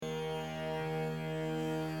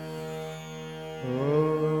You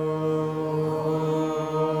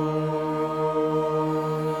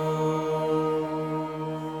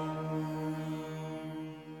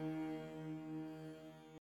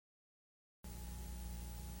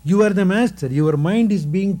are the master. Your mind is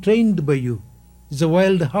being trained by you. It's a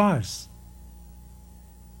wild horse.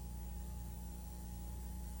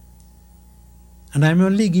 And I'm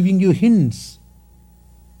only giving you hints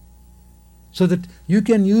so that you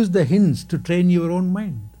can use the hints to train your own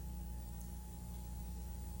mind.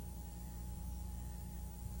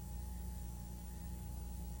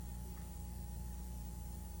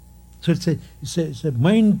 So it's a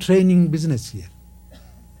mind training business here.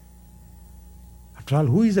 After all,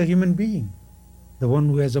 who is a human being? The one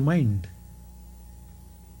who has a mind.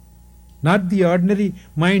 Not the ordinary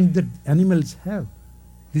mind that animals have.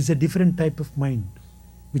 This is a different type of mind,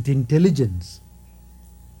 with intelligence,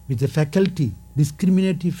 with a faculty,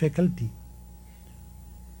 discriminative faculty.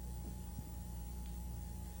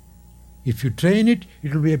 If you train it,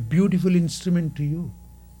 it will be a beautiful instrument to you.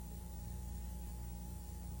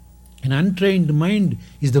 An untrained mind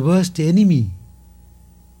is the worst enemy.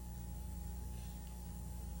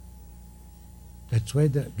 That's why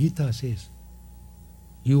the Gita says,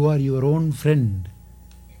 you are your own friend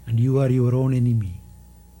and you are your own enemy.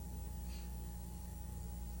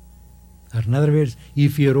 Or in other words,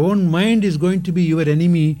 if your own mind is going to be your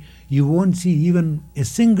enemy, you won't see even a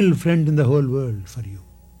single friend in the whole world for you.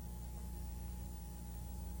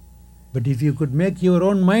 But if you could make your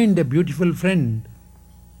own mind a beautiful friend,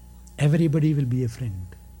 everybody will be a friend.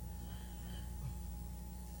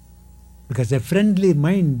 Because a friendly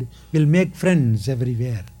mind will make friends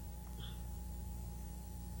everywhere.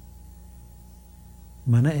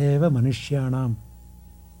 Mana eva manushyanam,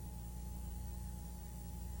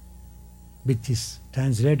 which is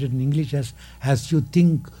translated in English as you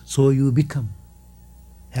think, so you become.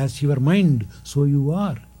 As your mind, so you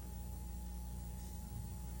are.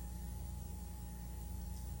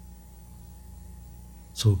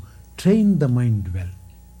 So train the mind well,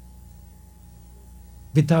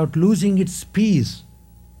 without losing its peace.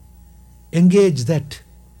 Engage that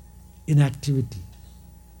in activity.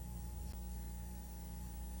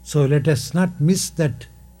 So let us not miss that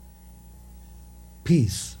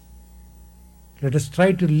peace. Let us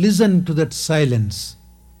try to listen to that silence.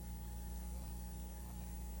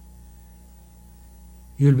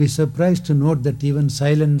 You will be surprised to note that even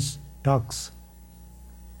silence talks.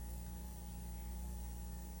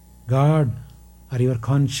 God or your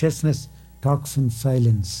consciousness talks in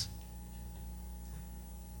silence.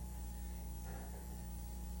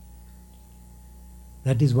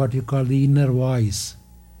 That is what you call the inner voice.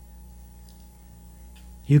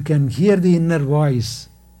 You can hear the inner voice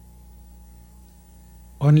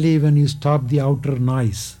only when you stop the outer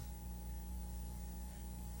noise.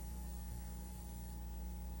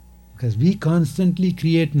 Because we constantly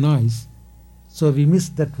create noise, so we miss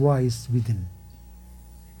that voice within.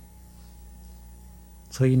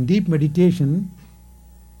 So in deep meditation,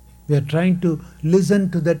 we are trying to listen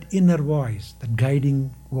to that inner voice, that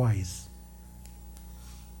guiding voice,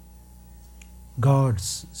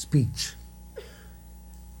 God's speech,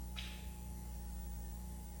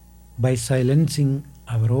 by silencing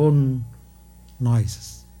our own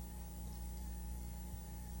noises.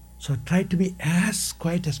 So try to be as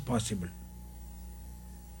quiet as possible.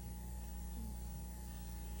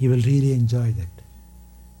 You will really enjoy that.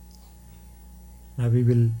 Now we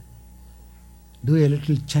will do a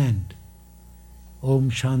little chant,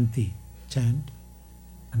 Om Shanti chant,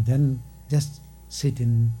 and then just sit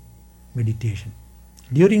in meditation.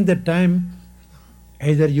 During that time,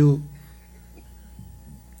 either you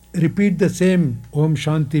repeat the same Om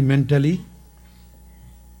Shanti mentally,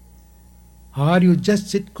 or you just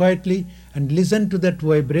sit quietly and listen to that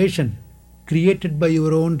vibration created by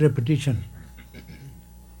your own repetition.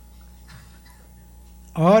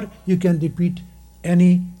 Or you can repeat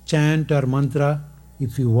any chant or mantra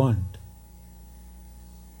if you want.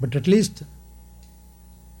 But at least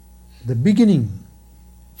the beginning,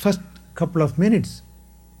 first couple of minutes,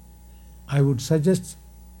 I would suggest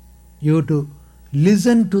you to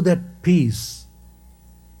listen to that peaceful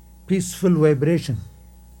vibration,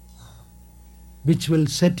 which will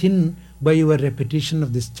set in by your repetition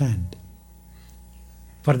of this chant.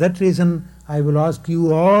 For that reason, I will ask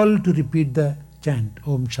you all to repeat the chant,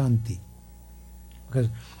 Om Shanti. Because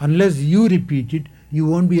unless you repeat it, you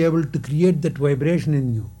won't be able to create that vibration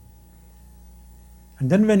in you. And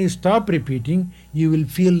then when you stop repeating, you will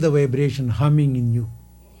feel the vibration humming in you.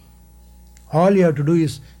 All you have to do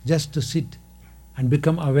is just to sit and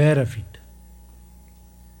become aware of it.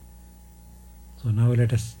 So now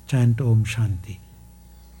let us chant Om Shanti.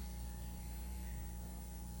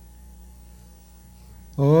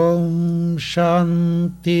 Om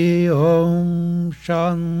Shanti, Om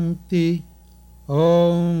Shanti,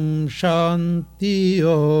 Om Shanti,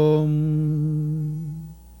 Om.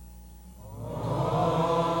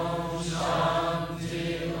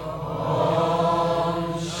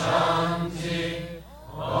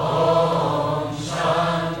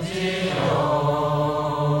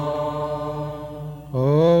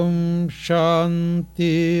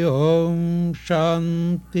 Shanti, Om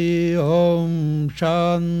Shanti, Om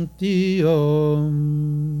Shanti, Om.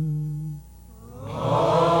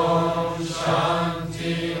 Om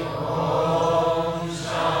Shanti, Om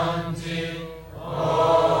Shanti,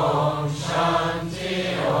 Om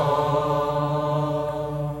Shanti,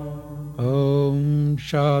 Om. Om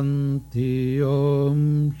Shanti,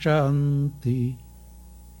 Om Shanti,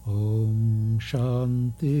 Om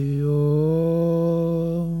Shanti,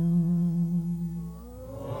 Om.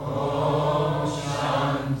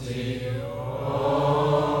 Shanti,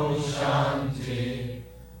 Om Shanti,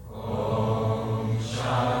 Om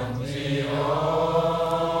Shanti, Om.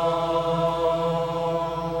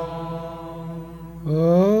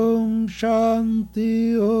 Om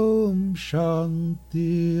Shanti, Om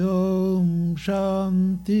Shanti, Om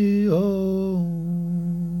Shanti, Om.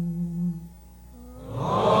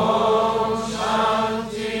 Om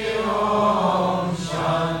Shanti, Om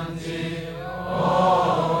Shanti,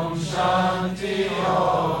 Om Shanti,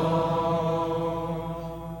 Om.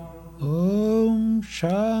 Om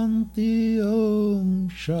Shanti, Om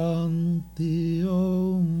Shanti,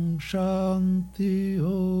 Om Shanti,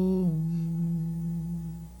 Om.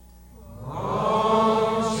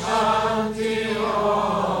 Om Shanti,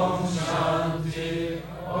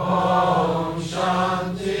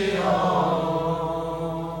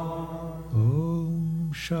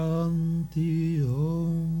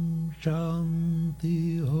 Om Shanti,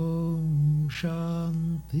 Om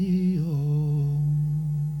Shanti, Om.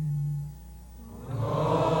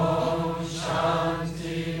 Om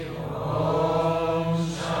Shanti, Om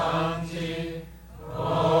Shanti,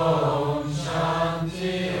 Om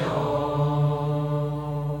Shanti,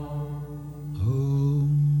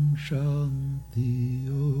 Om Shanti,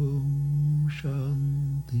 Om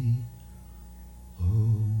Shanti,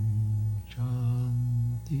 Om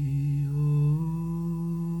Shanti, Om.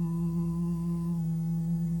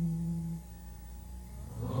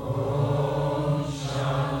 Om Shanti, Om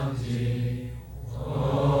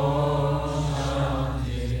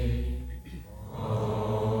Shanti,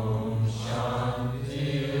 Om Shanti,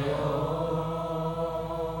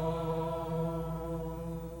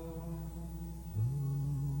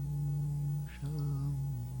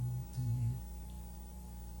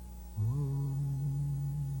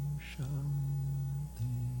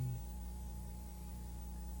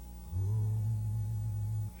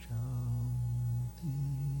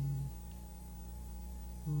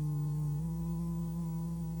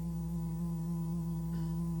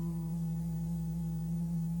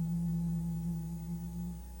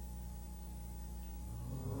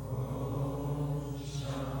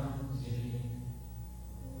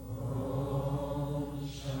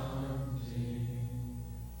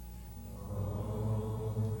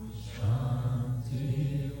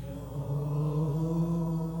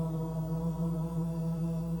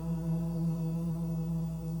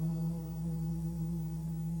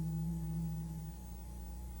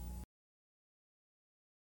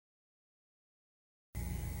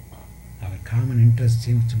 Our common interest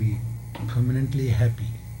seems to be permanently happy,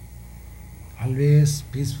 always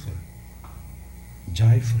peaceful,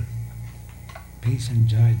 joyful. Peace and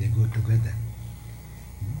joy, they go together.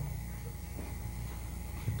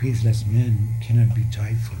 A peaceless man cannot be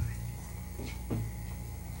joyful.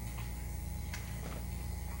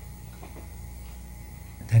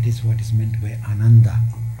 That is what is meant by ananda,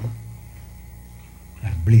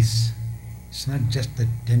 or bliss. It's not just the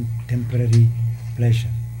temporary pleasure.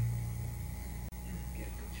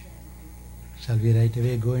 Shall we right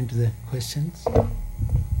away go into the questions?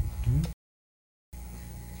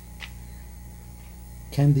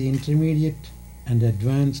 Can the intermediate and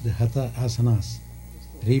advanced hatha asanas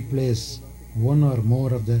replace one or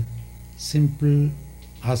more of the simple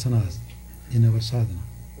asanas in our sadhana?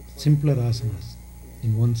 Simpler asanas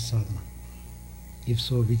in one's sadhana? If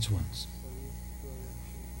so, which ones?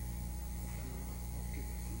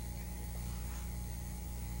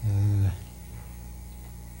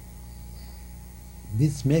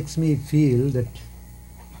 This makes me feel that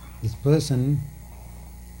this person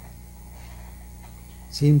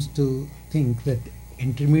seems to think that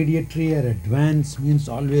intermediary or advanced means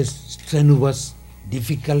always strenuous,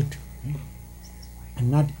 difficult, and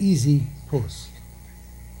not easy pose.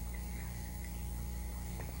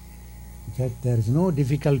 that there is no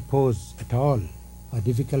difficult pose at all or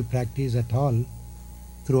difficult practice at all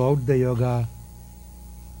throughout the yoga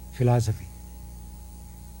philosophy.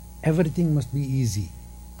 Everything must be easy.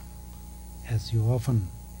 As you often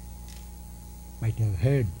might have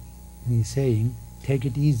heard me saying, take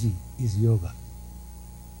it easy is yoga.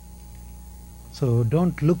 So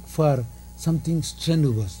don't look for something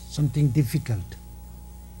strenuous, something difficult.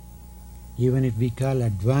 Even if we call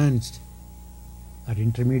advanced or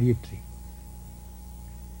intermediary.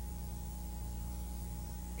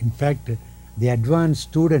 In fact, the advanced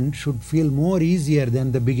student should feel more easier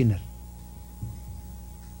than the beginner.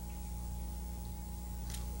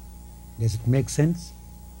 Does it make sense?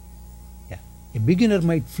 Yeah. A beginner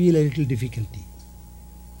might feel a little difficulty,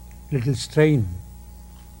 little strain,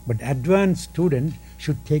 but advanced student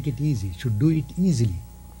should take it easy, should do it easily,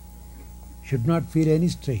 should not feel any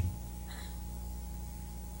strain.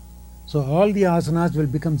 So all the asanas will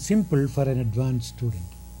become simple for an advanced student.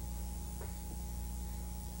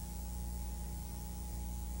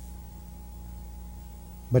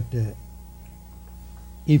 But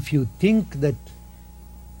if you think that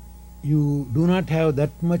you do not have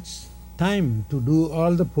that much time to do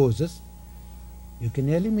all the poses, you can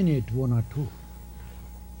eliminate one or two.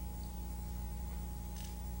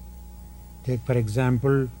 Take for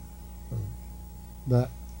example the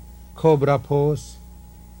cobra pose,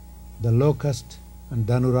 the locust and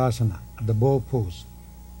dhanurasana, the bow pose.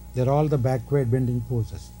 They are all the backward bending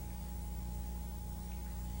poses.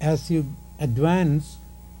 As you advance,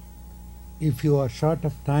 if you are short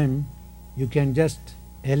of time, you can just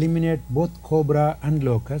eliminate both cobra and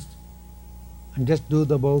locust and just do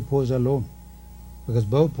the bow pose alone, because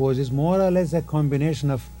bow pose is more or less a combination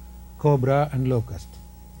of cobra and locust.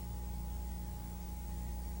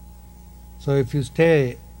 So if you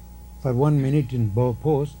stay for 1 minute in bow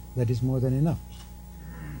pose, that is more than enough.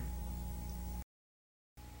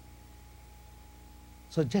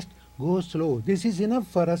 So just go slow. This is enough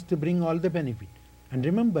for us to bring all the benefit. And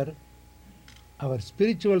remember, our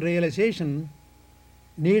spiritual realization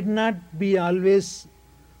need not be always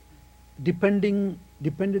dependent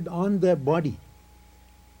on the body.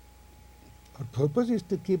 Our purpose is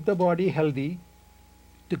to keep the body healthy,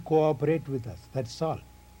 to cooperate with us. That's all.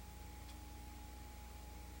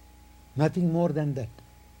 Nothing more than that.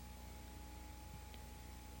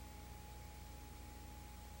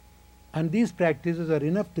 And these practices are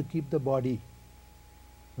enough to keep the body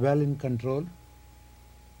well in control,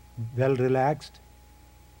 well relaxed,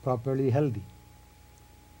 properly healthy.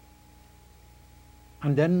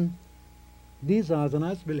 And then these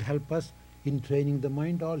asanas will help us in training the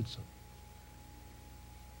mind also.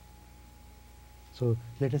 So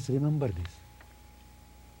let us remember this.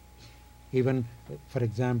 Even, for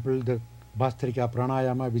example, the Bhastrika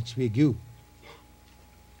Pranayama which we give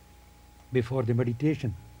before the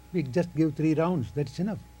meditation, we just give 3 rounds, that's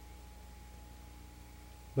enough.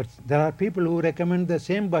 But there are people who recommend the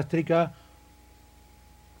same Bhastrika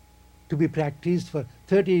to be practiced for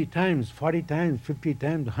 30 times, 40 times, 50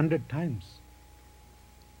 times, 100 times,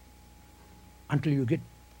 until you get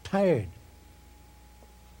tired.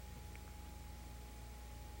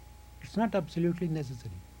 It's not absolutely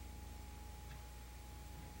necessary.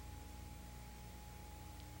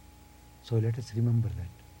 So let us remember that.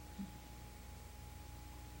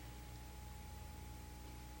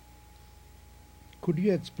 Could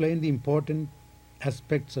you explain the important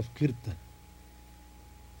aspects of Kirtan?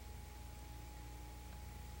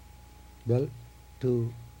 Well,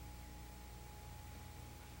 to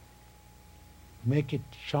make it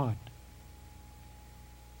short,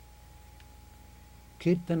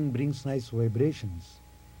 Kirtan brings nice vibrations.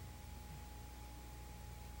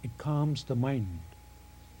 It calms the mind.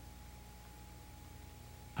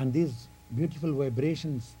 And these beautiful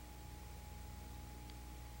vibrations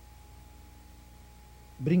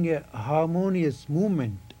bring a harmonious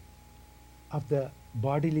movement of the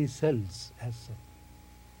bodily cells as such.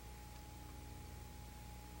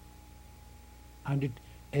 And it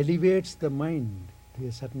elevates the mind to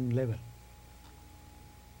a certain level.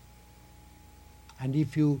 And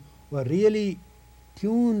if you were really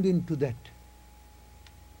tuned into that,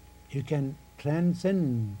 you can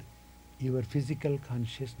transcend your physical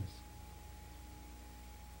consciousness.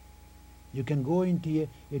 You can go into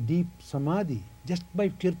a deep samadhi just by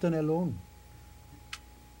kirtan alone.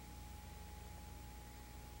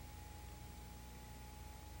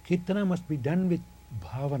 Kirtana must be done with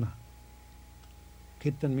bhavana.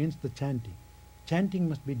 Kirtan means the chanting. Chanting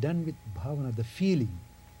must be done with bhavana, the feeling.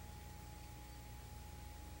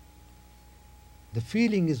 The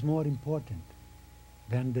feeling is more important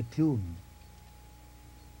than the tune.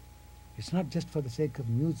 It's not just for the sake of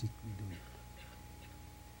music we do it.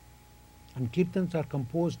 And kirtans are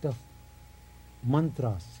composed of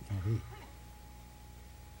mantras in a way.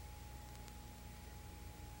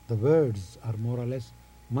 The words are more or less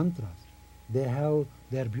mantras. They have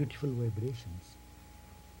their beautiful vibrations.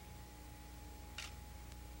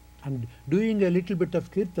 And doing a little bit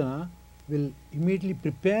of kirtana will immediately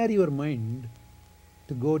prepare your mind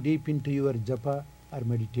to go deep into your japa or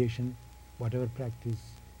meditation, whatever practice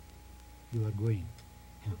you are going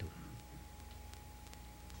into.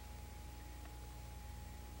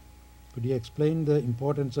 Could you explain the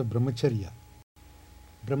importance of brahmacharya?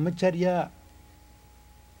 Brahmacharya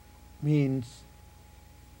means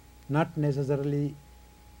not necessarily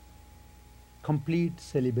complete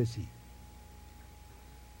celibacy,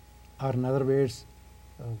 or in other words,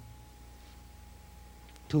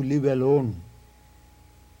 to live alone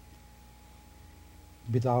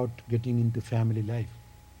without getting into family life.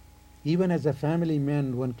 Even as a family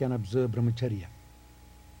man, one can observe brahmacharya.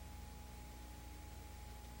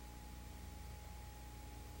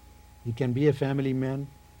 You can be a family man,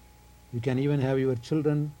 you can even have your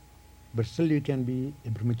children, but still you can be a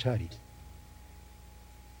brahmachari.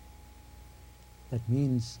 That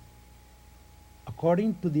means,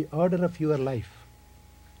 according to the order of your life,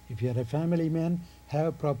 if you are a family man,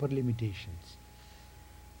 have proper limitations.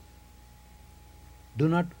 Do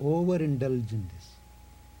not overindulge in this.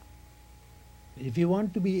 If you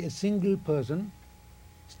want to be a single person,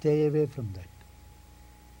 stay away from that.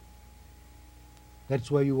 That's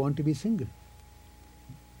why you want to be single.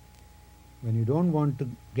 When you don't want to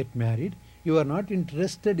get married, you are not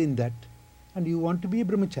interested in that, and you want to be a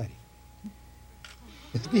brahmachari.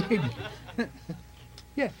 That's the idea.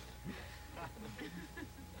 Yeah.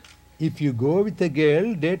 If you go with a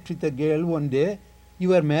girl, date with a girl one day,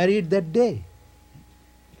 you are married that day.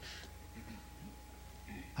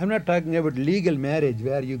 I'm not talking about legal marriage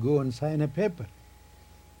where you go and sign a paper.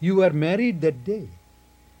 You are married that day.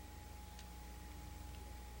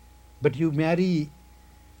 But you marry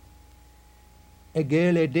a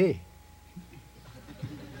girl a day,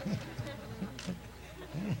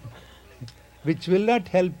 which will not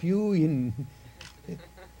help you in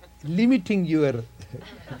limiting your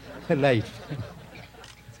life.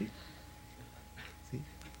 See? See?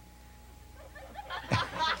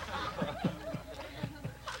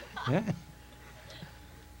 Yeah?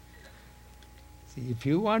 See, if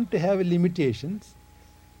you want to have limitations,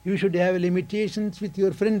 you should have limitations with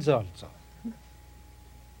your friends also.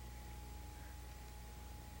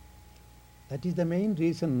 That is the main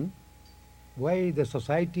reason why the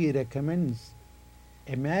society recommends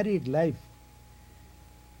a married life,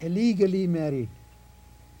 a legally married.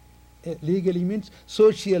 Legally means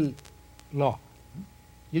social law.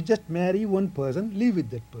 You just marry one person, live with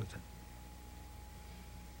that person,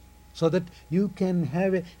 so that you can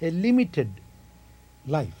have a limited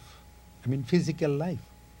life, I mean physical life.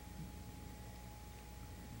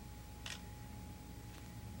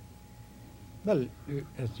 Well,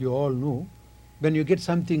 as you all know, when you get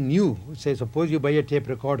something new, say suppose you buy a tape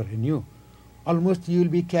recorder, a new, almost you will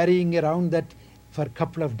be carrying around that for a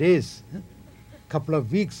couple of days, couple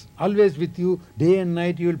of weeks, always with you, day and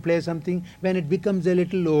night you will play something. When it becomes a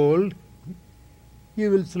little old,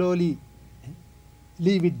 you will slowly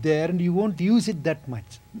leave it there and you won't use it that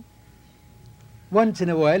much. Once in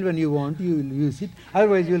a while when you want, you will use it,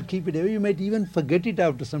 otherwise you will keep it away. You might even forget it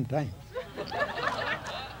after some time.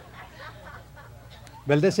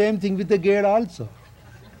 Well, the same thing with the girl also.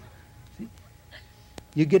 See?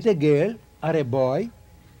 You get a girl or a boy,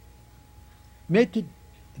 make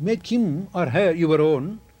him or her your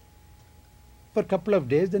own for a couple of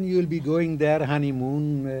days, then you will be going there,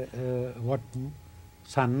 honeymoon,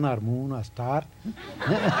 sun or moon or star.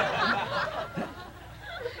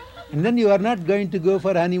 And then you are not going to go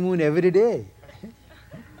for honeymoon every day.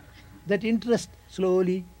 That interest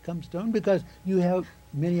slowly comes down because you have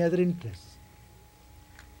many other interests.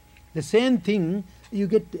 The same thing, you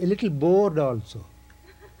get a little bored also.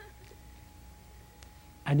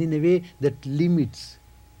 And in a way that limits,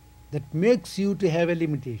 that makes you to have a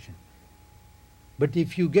limitation. But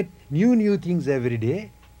if you get new things every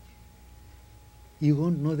day, you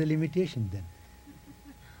won't know the limitation then.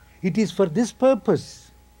 It is for this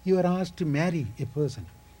purpose you are asked to marry a person.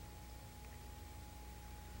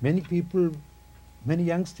 Many people, many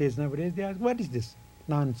youngsters nowadays, they ask, what is this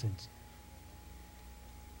nonsense?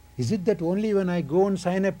 Is it that only when I go and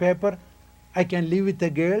sign a paper, I can live with a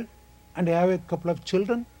girl and have a couple of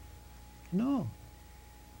children? No.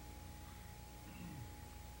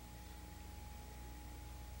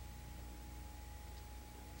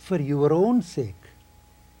 For your own sake,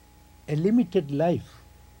 a limited life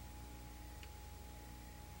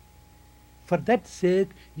For that sake,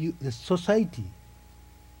 the society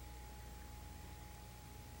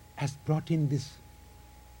has brought in this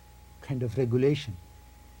kind of regulation.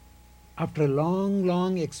 After a long,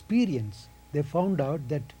 long experience, they found out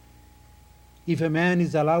that if a man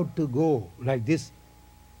is allowed to go like this,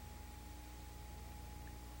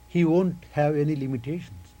 he won't have any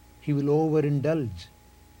limitations. He will overindulge.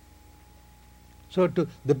 So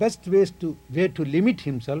the best way to limit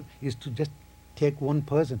himself is to just take one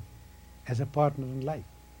person as a partner in life.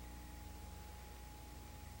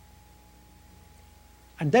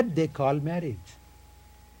 And that they call marriage.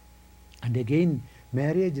 And again,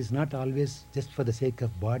 marriage is not always just for the sake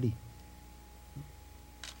of body.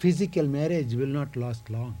 Physical marriage will not last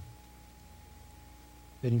long.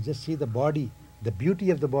 When you just see the body, the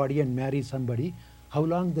beauty of the body, and marry somebody, how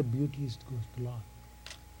long the beauty is goes to last?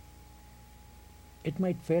 It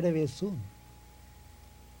might fade away soon.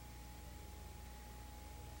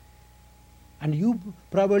 And you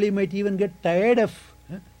probably might even get tired of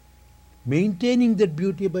maintaining that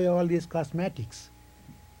beauty by all these cosmetics.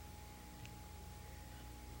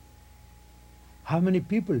 How many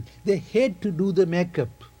people, they hate to do the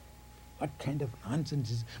makeup. What kind of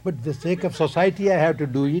nonsense is, but for the sake of society I have to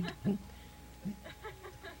do it.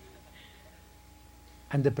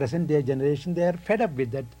 And the present day generation, they are fed up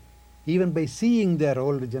with that, even by seeing their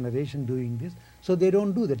older generation doing this, so they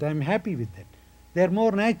don't do that. I am happy with that. They are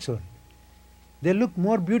more natural. They look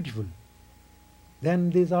more beautiful than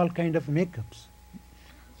these all kind of makeups.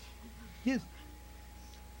 Yes.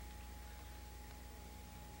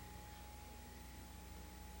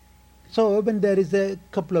 So when there is a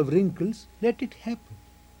couple of wrinkles, let it happen.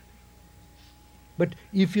 But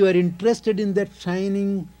if you are interested in that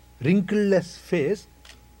shining, wrinkleless face,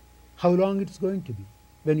 how long it's going to be?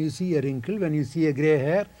 When you see a wrinkle, when you see a grey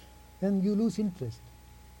hair, then you lose interest.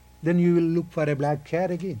 Then you will look for a black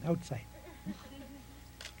hair again outside.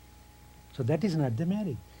 So that is not the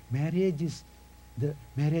marriage. Marriage is the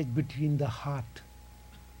marriage between the heart,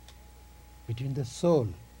 between the soul.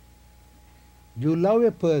 You love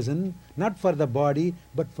a person not for the body,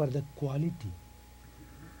 but for the quality.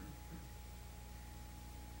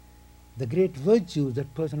 The great virtue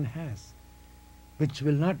that person has, which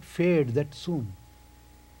will not fade that soon.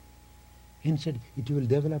 Instead, it will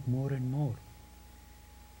develop more and more.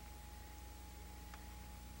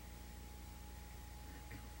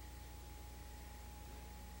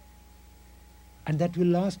 And that will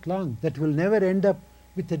last long. That will never end up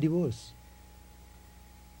with a divorce.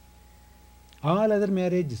 All other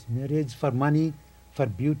marriages, marriage for money, for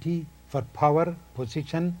beauty, for power,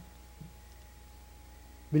 position,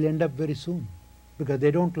 will end up very soon because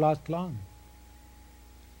they don't last long.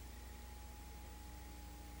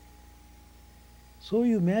 So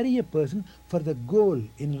you marry a person for the goal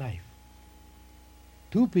in life.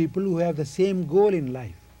 Two people who have the same goal in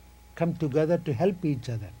life come together to help each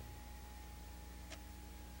other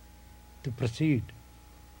to proceed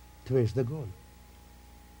towards the goal.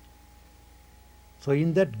 So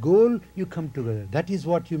in that goal you come together. That is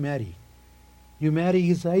what you marry. You marry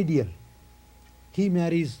his ideal. He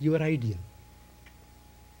marries your ideal.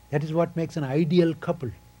 That is what makes an ideal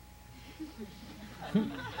couple.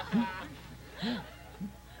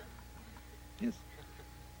 Yes.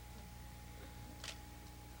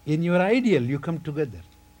 In your ideal you come together.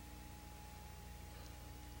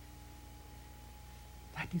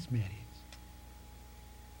 That is marriage.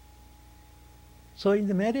 So in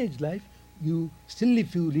the marriage life,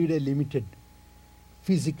 if you lead a limited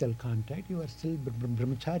physical contact, you are still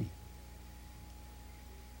brahmachari.